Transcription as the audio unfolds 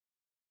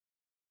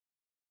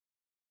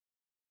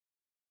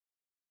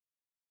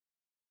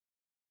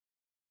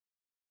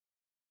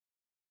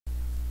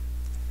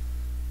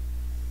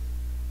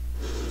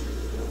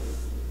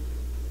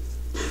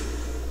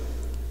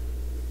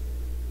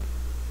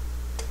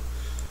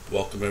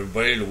Welcome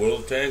everybody to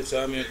World of Tanks.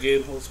 I'm your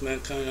game host,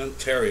 Mankind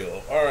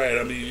Ontario. Alright,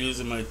 I'm going to be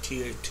using my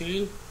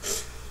T18.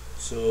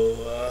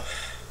 So,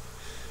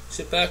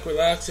 sit back,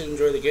 relax, and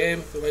enjoy the game.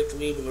 If you'd like to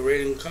leave a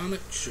rating and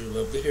comment, sure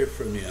love to hear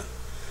from you.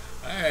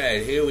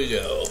 Alright, here we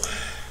go.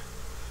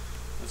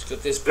 Let's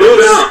get this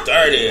party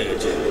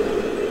started.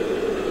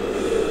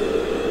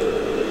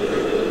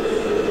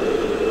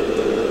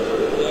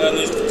 On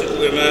this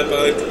particular map,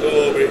 I like to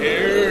go over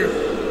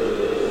here.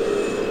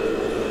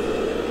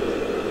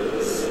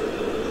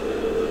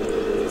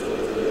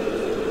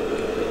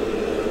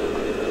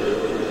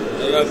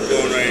 I love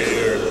going right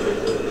here.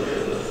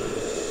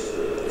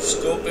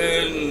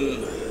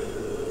 Scoping,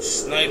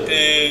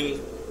 sniping,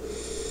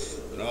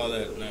 and all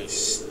that nice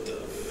stuff.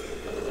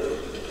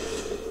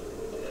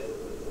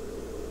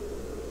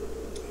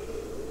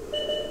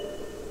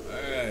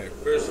 Alright,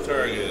 first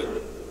target.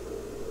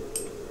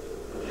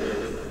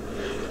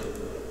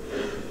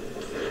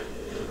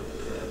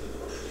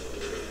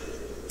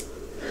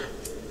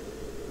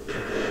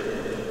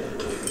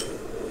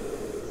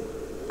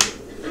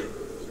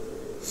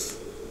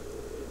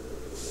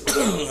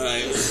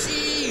 I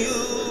see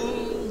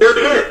you. You're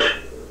hit.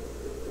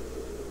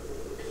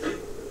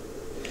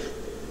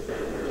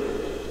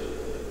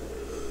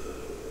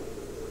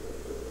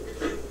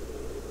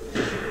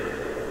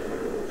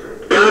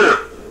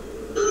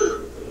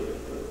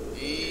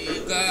 He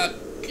got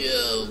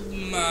killed,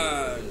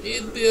 man.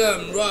 He's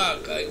behind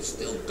rock. I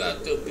still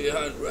got to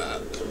behind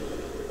rock.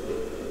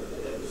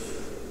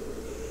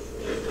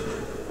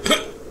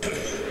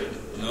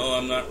 No,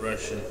 I'm not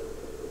Russian.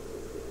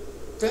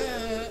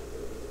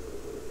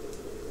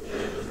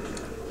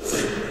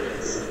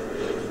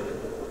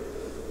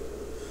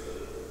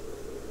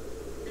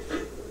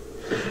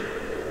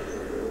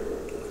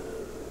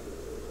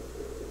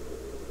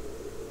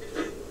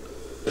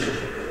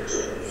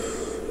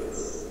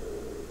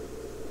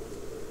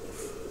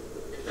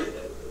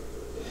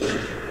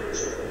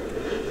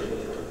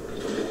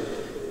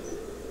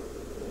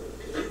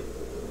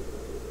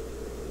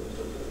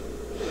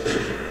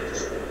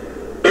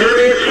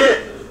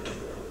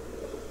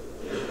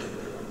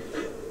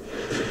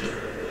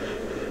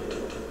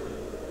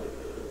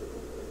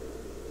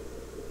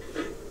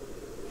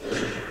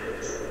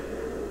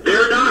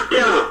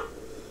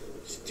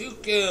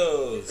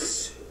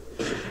 Kills.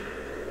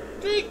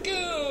 3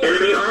 kills.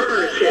 Enemy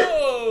armor is hit.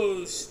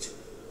 Almost.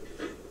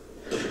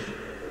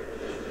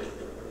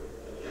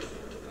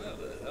 How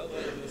the hell did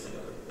I miss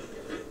that?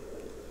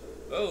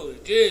 Holy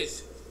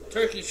jeez.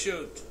 Turkey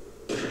shoot.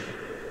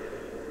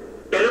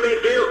 Enemy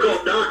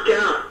vehicle knocked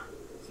out.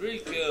 3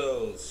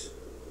 kills.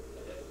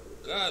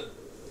 God,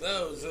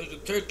 that was like a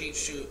turkey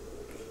shoot.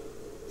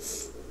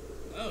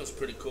 That was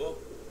pretty cool.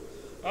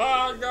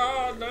 I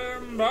got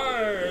them,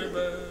 baby.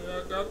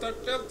 I got to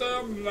get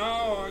them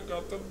now. I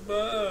got the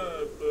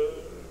baby.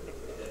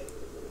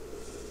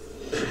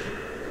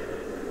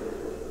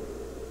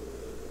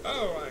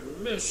 Oh, I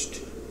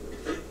missed.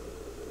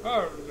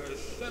 Holy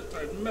shit,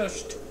 I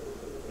missed.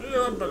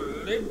 You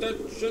believe that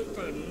shit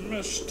I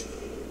missed?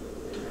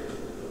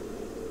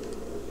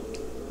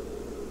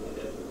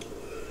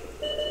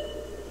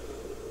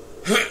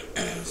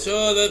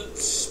 So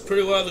that's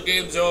pretty well. The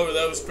game's over.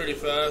 That was pretty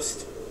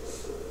fast.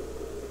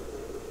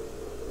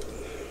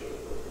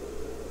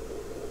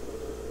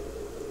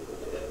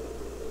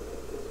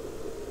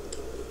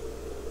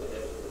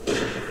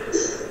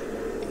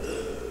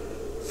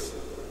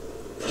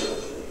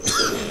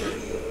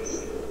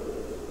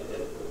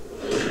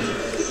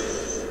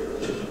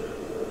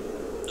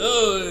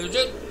 Oh,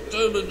 just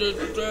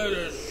trying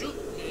to shoot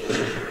me.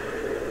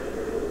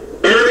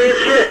 Enemy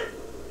is hit.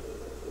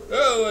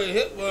 Oh, I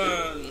hit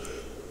one.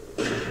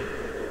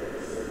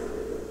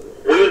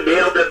 We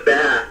nailed it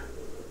back.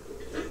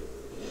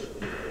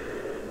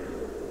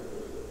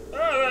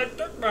 Oh, they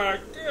took my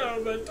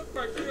kill. They took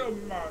my kill,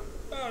 man.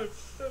 Oh,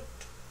 shit.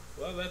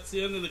 Well, that's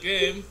the end of the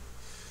game.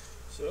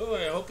 So,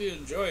 I hope you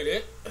enjoyed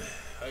it.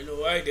 I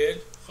know I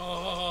did. Ha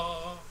ha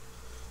ha ha.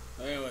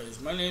 Anyways,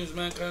 my name's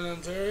Mankind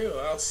Ontario.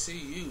 I'll see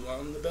you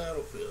on the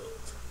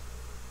battlefield.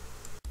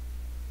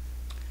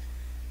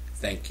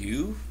 Thank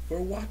you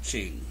for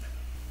watching.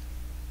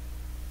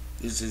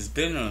 This has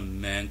been a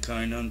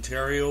Mankind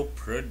Ontario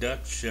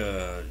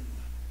production.